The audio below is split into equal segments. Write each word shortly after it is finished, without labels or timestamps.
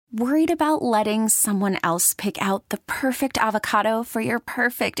Worried about letting someone else pick out the perfect avocado for your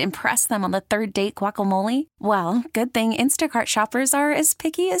perfect impress them on the third date guacamole? Well, good thing Instacart shoppers are as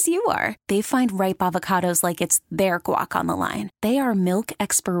picky as you are. They find ripe avocados like it's their guac on the line. They are milk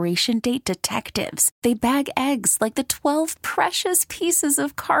expiration date detectives. They bag eggs like the 12 precious pieces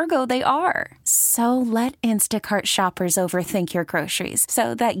of cargo they are. So let Instacart shoppers overthink your groceries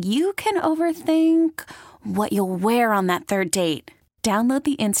so that you can overthink what you'll wear on that third date. Download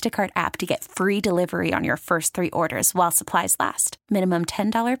the Instacart app to get free delivery on your first 3 orders while supplies last. Minimum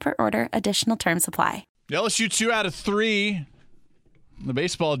 $10 per order. Additional terms apply. LSU 2 out of 3. The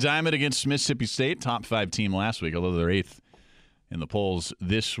baseball diamond against Mississippi State. Top 5 team last week, although they're 8th in the polls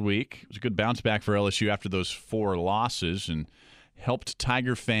this week. It was a good bounce back for LSU after those 4 losses and helped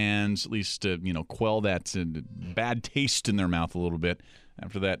Tiger fans at least quell that bad taste in their mouth a little bit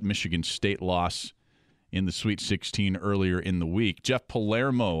after that Michigan State loss in the Sweet 16 earlier in the week. Jeff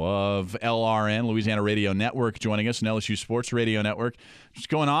Palermo of LRN, Louisiana Radio Network, joining us, and LSU Sports Radio Network. What's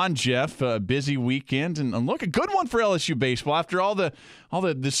going on, Jeff? A busy weekend, and look, a good one for LSU baseball after all the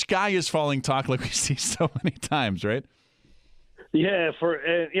sky is falling talk like we see so many times, right? Yeah,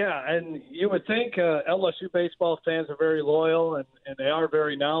 and you would think LSU baseball fans are very loyal and they are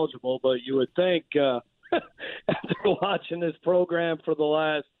very knowledgeable, but you would think after watching this program for the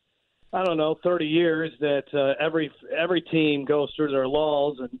last 30 years that every team goes through their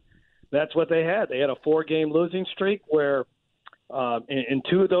lulls, and that's what they had. They had a 4-game losing streak where in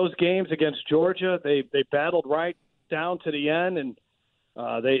 2 of those games against Georgia, they battled right down to the end, and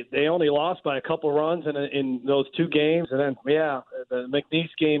they only lost by a couple runs in those 2 games. And then, the McNeese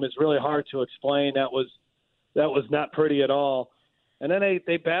game is really hard to explain. That was not pretty at all. And then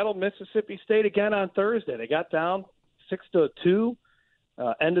they battled Mississippi State again on Thursday. They got down 6-2.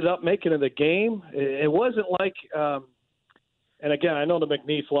 Ended up making it the game. It wasn't like, and again, I know the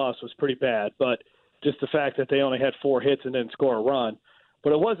McNeese loss was pretty bad, but just the fact that they only had 4 hits and didn't score a run.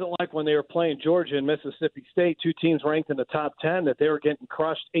 But it wasn't like when they were playing Georgia and Mississippi State, 2 teams ranked in the top 10, that they were getting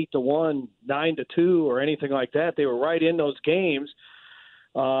crushed 8-1, 9-2, or anything like that. They were right in those games.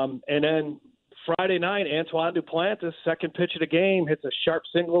 And then Friday night, Antoine Duplantis, second pitch of the game, hits a sharp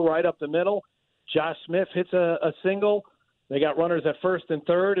single right up the middle. Josh Smith hits a single. They got runners at first and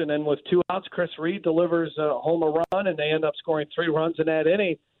third, and then with 2 outs, Chris Reed delivers a home run, and they end up scoring 3 runs in that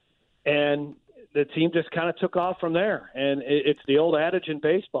inning. And the team just kind of took off from there. And it's the old adage in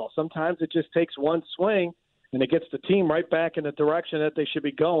baseball. Sometimes it just takes one swing, and it gets the team right back in the direction that they should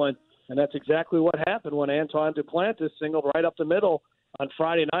be going. And that's exactly what happened when Antoine Duplantis singled right up the middle on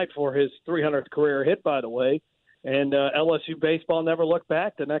Friday night for his 300th career hit, by the way. And LSU baseball never looked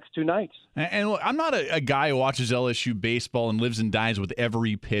back the next 2 nights. And look, I'm not a guy who watches LSU baseball and lives and dies with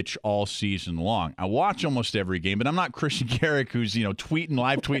every pitch all season long. I watch almost every game, but I'm not Christian Garrick who's live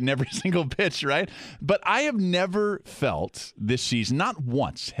tweeting every single pitch, right? But I have never felt this season, not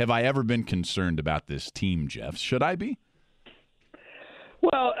once have I ever been concerned about this team, Jeff. Should I be?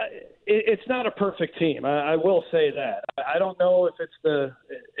 Well, it's not a perfect team. I will say that. I don't know if it's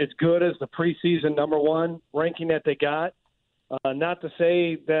as good as the preseason number 1 ranking that they got. Not to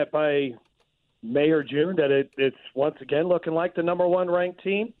say that by May or June that it's once again looking like the number 1 ranked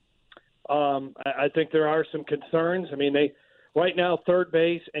team. I think there are some concerns. I mean, they right now third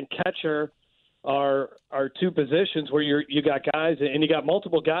base and catcher are 2 positions where you got guys, and you got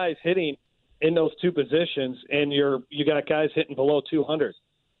multiple guys hitting in those 2 positions, and you got guys hitting below 200.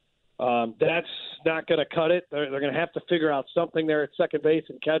 That's not going to cut it. They're going to have to figure out something there at second base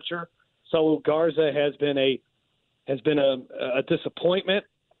and catcher. So Garza has been a disappointment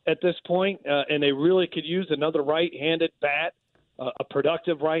at this point, and they really could use another right-handed bat, a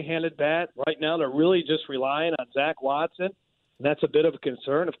productive right-handed bat. Right now, they're really just relying on Zach Watson, and that's a bit of a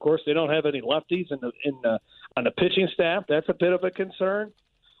concern. Of course, they don't have any lefties on the pitching staff. That's a bit of a concern.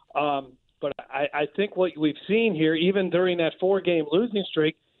 But I think what we've seen here, even during that 4-game losing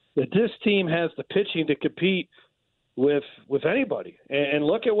streak, that this team has the pitching to compete with anybody. And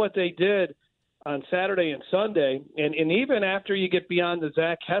look at what they did on Saturday and Sunday. And even after you get beyond the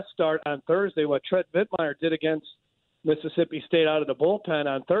Zach Hess start on Thursday, what Trent Vittmeyer did against Mississippi State out of the bullpen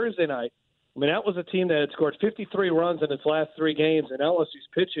on Thursday night, I mean, that was a team that had scored 53 runs in its last 3 games, and LSU's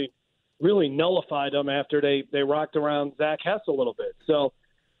pitching really nullified them after they rocked around Zach Hess a little bit. So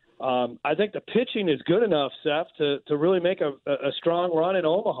I think the pitching is good enough, Seth, to really make a strong run in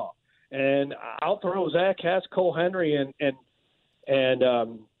Omaha. And I'll throw Zach Hess, Cole Henry, and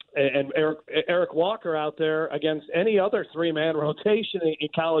Eric Walker out there against any other 3-man rotation in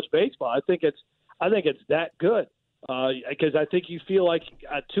college baseball. I think it's that good because I think you feel like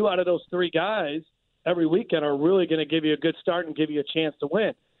 2 out of those 3 guys every weekend are really going to give you a good start and give you a chance to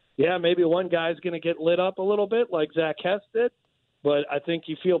win. yeah, maybe one guy's going to get lit up a little bit like Zach Hess did, but I think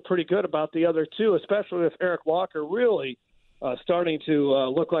you feel pretty good about the other two, especially if Eric Walker really starting to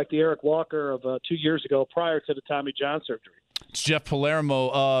look like the Eric Walker of 2 years ago prior to the Tommy John surgery. It's Jeff Palermo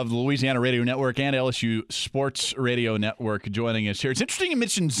of the Louisiana Radio Network and LSU Sports Radio Network joining us here. It's interesting you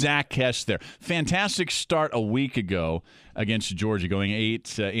mentioned Zach Hess there. Fantastic start a week ago against Georgia, going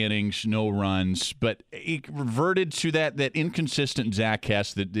 8 innings, no runs, but he reverted to that inconsistent Zach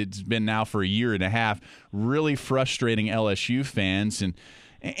Hess that it's been now for a year and a half, really frustrating LSU fans. And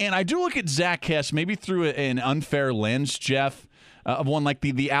I do look at Zach Hess maybe through an unfair lens, Jeff, of one like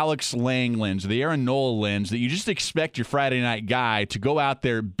the Alex Lang lens, the Aaron Nola lens, that you just expect your Friday night guy to go out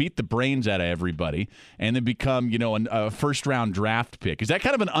there, beat the brains out of everybody, and then become, a first-round draft pick. Is that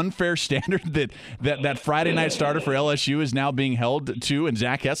kind of an unfair standard that Friday night starter for LSU is now being held to, and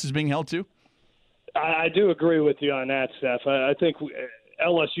Zach Hess is being held to? I do agree with you on that, Seth. I think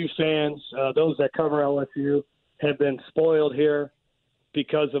LSU fans, those that cover LSU, have been spoiled here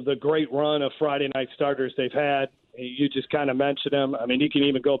because of the great run of Friday night starters they've had. You just kind of mentioned them. I mean, you can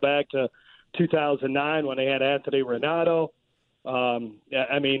even go back to 2009 when they had Anthony Renato. I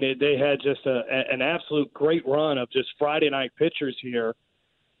mean, they had just an absolute great run of just Friday night pitchers here,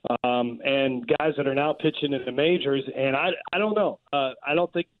 and guys that are now pitching in the majors. And I don't know. I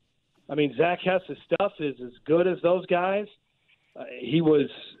don't think. I mean, Zach Hess's stuff is as good as those guys. He was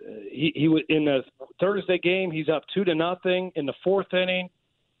in the Thursday game. He's up 2-0 in the fourth inning.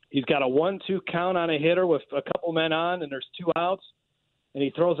 He's got a 1-2 count on a hitter with a couple men on, and there's 2 outs. And he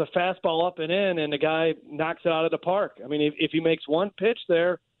throws a fastball up and in, and the guy knocks it out of the park. I mean, if he makes one pitch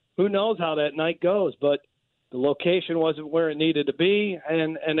there, who knows how that night goes. But the location wasn't where it needed to be,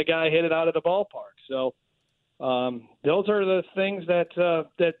 and the guy hit it out of the ballpark. So those are the things that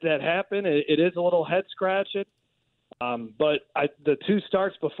happen. It is a little head-scratching. But the 2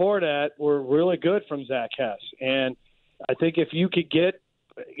 starts before that were really good from Zach Hess. And I think if you could get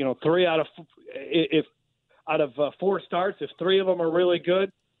 3 out of 4 starts, if 3 of them are really good,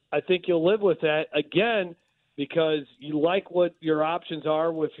 I think you'll live with that again, because you like what your options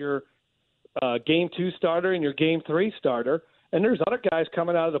are with your game 2 starter and your game 3 starter. And there's other guys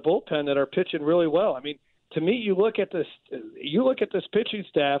coming out of the bullpen that are pitching really well. I mean, to me, you look at this pitching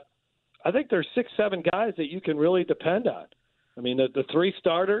staff, I think there's 6-7 guys that you can really depend on. I mean, the 3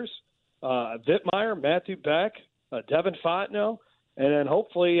 starters, Vittmeyer, Matthew Beck, Devin Fontenot, and then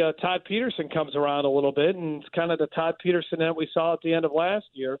hopefully Todd Peterson comes around a little bit, and it's kind of the Todd Peterson that we saw at the end of last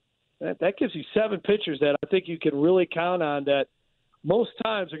year. That gives you 7 pitchers that I think you can really count on, that most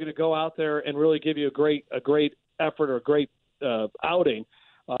times are going to go out there and really give you a great effort or a great outing.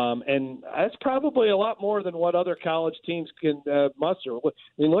 And that's probably a lot more than what other college teams can muster. I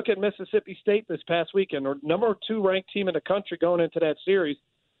mean, look at Mississippi State this past weekend. They're number 2 ranked team in the country going into that series.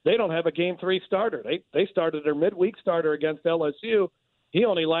 They don't have a game 3 starter. They started their midweek starter against LSU. He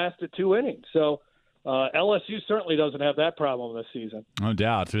only lasted 2 innings. So LSU certainly doesn't have that problem this season. No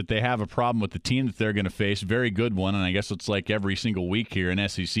doubt. But they have a problem with the team that they're going to face. Very good one, and I guess it's like every single week here in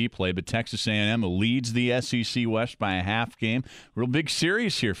SEC play. But Texas A&M leads the SEC West by a half game. Real big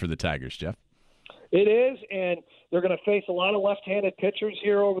series here for the Tigers, Jeff. It is, and they're going to face a lot of left-handed pitchers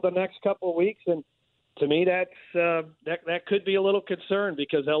here over the next couple of weeks. And to me, that could be a little concern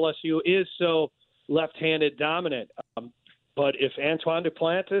because LSU is so left-handed dominant. But if Antoine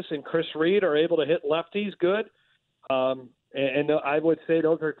Duplantis and Chris Reed are able to hit lefties good, and I would say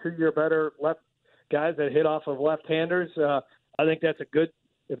those are 2-year better left guys that hit off of left-handers, I think that's a good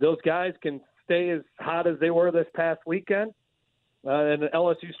 – if those guys can stay as hot as they were this past weekend, and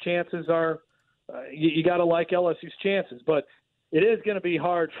LSU's chances are you got to like LSU's chances. But it is going to be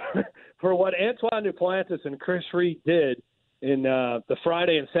hard for what Antoine Duplantis and Chris Reed did in the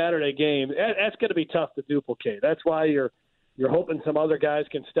Friday and Saturday game. That's going to be tough to duplicate. That's why you're hoping some other guys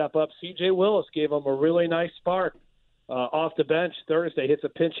can step up. C.J. Willis gave them a really nice spark off the bench Thursday. Hits a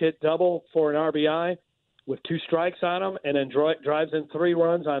pinch hit double for an RBI with 2 strikes on him, and then drives in 3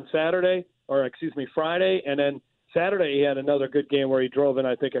 runs on Friday. And then Saturday he had another good game where he drove in,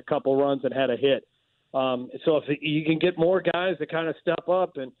 I think, a couple runs and had a hit. So if you can get more guys to kind of step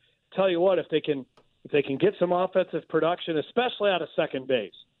up, and tell you what, if they can get some offensive production, especially out of second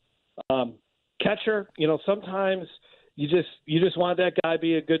base, catcher, sometimes you just want that guy to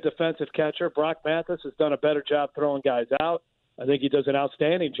be a good defensive catcher. Brock Mathis has done a better job throwing guys out. I think he does an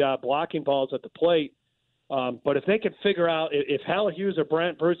outstanding job blocking balls at the plate. But if they can figure out if Hal Hughes or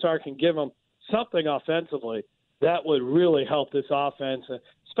Brant Broussard can give them something offensively, that would really help this offense,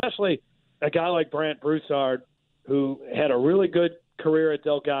 especially a guy like Brant Broussard, who had a really good career at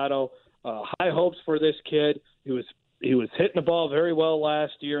Delgado. High hopes for this kid. He was hitting the ball very well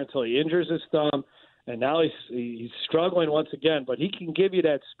last year until he injures his thumb, and now he's struggling once again. But he can give you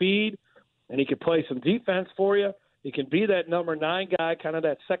that speed, and he can play some defense for you. He can be that number 9 guy, kind of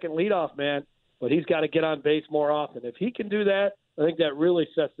that second leadoff man, but he's got to get on base more often. If he can do that, I think that really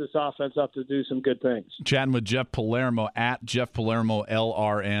sets this offense up to do some good things. Chatting with Jeff Palermo at Jeff Palermo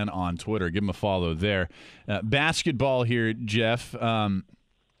LRN on Twitter. Give him a follow there. Basketball here, Jeff. How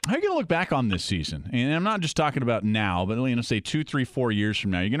are you going to look back on this season? And I'm not just talking about now, but say 2, 3, 4 years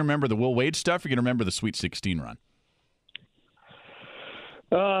from now. You're going to remember the Will Wade stuff, or you're going to remember the Sweet 16 run?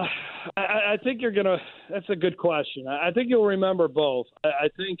 I think you're going to – that's a good question. I think you'll remember both. I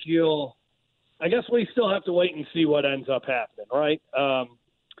think I guess we still have to wait and see what ends up happening, right? And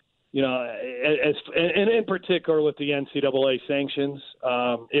in particular with the NCAA sanctions,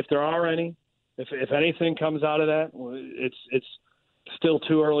 if there are any, if anything comes out of that, it's still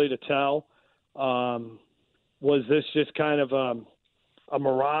too early to tell. Was this just kind of a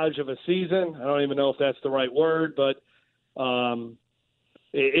mirage of a season? I don't even know if that's the right word, but I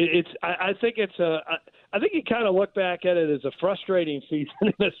think I think you kind of look back at it as a frustrating season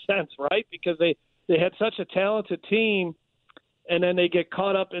in a sense, right? Because they had such a talented team, and then they get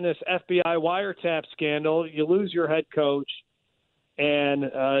caught up in this FBI wiretap scandal. You lose your head coach, and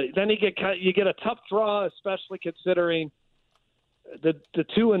then you get a tough draw, especially considering the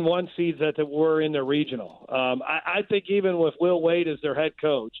 2 and 1 seeds that were in the regional. I think even with Will Wade as their head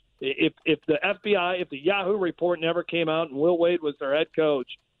coach, if the FBI, if the Yahoo report never came out and Will Wade was their head coach,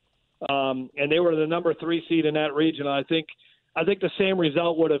 and they were the number 3 seed in that regional, I think the same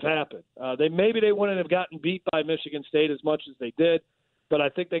result would have happened. Maybe they wouldn't have gotten beat by Michigan State as much as they did, but I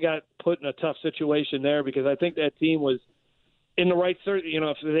think they got put in a tough situation there because I think that team was in the right.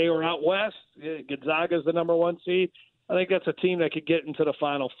 If they were out west, Gonzaga's the number 1 seed. I think that's a team that could get into the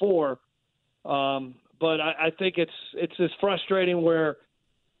Final Four. But I think it's just frustrating where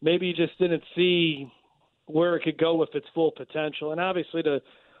maybe you just didn't see where it could go with its full potential. And obviously the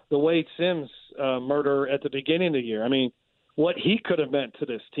Wade Sims murder at the beginning of the year. I mean, what he could have meant to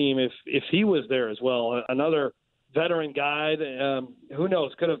this team if he was there as well. Another veteran guy, who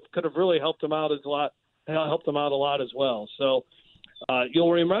knows, could have really helped him out a lot as well. So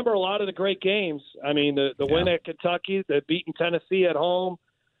you'll remember a lot of the great games. I mean, the win at Kentucky, the beating Tennessee at home,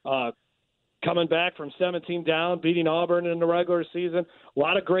 coming back from 17 down, beating Auburn in the regular season. A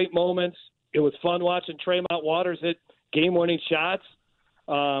lot of great moments. It was fun watching Tremont Waters hit game-winning shots.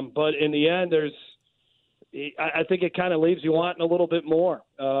 But in the end, I think it kind of leaves you wanting a little bit more.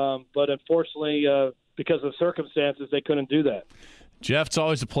 But unfortunately, because of circumstances, they couldn't do that. Jeff, it's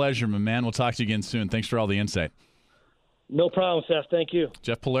always a pleasure, my man. We'll talk to you again soon. Thanks for all the insight. No problem, Seth. Thank you.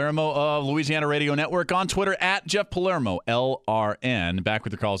 Jeff Palermo of Louisiana Radio Network on Twitter at Jeff Palermo, LRN. Back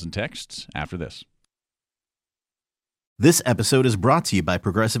with your calls and texts after this. This episode is brought to you by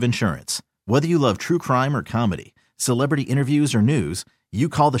Progressive Insurance. Whether you love true crime or comedy, celebrity interviews or news, you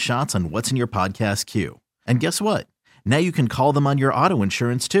call the shots on what's in your podcast queue. And guess what? Now you can call them on your auto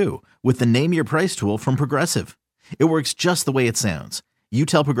insurance too with the Name Your Price tool from Progressive. It works just the way it sounds. You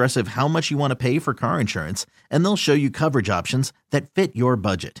tell Progressive how much you want to pay for car insurance, and they'll show you coverage options that fit your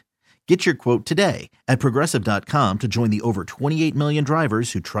budget. Get your quote today at Progressive.com to join the over 28 million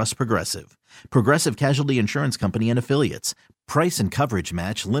drivers who trust Progressive. Progressive Casualty Insurance Company and Affiliates. Price and coverage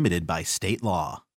match limited by state law.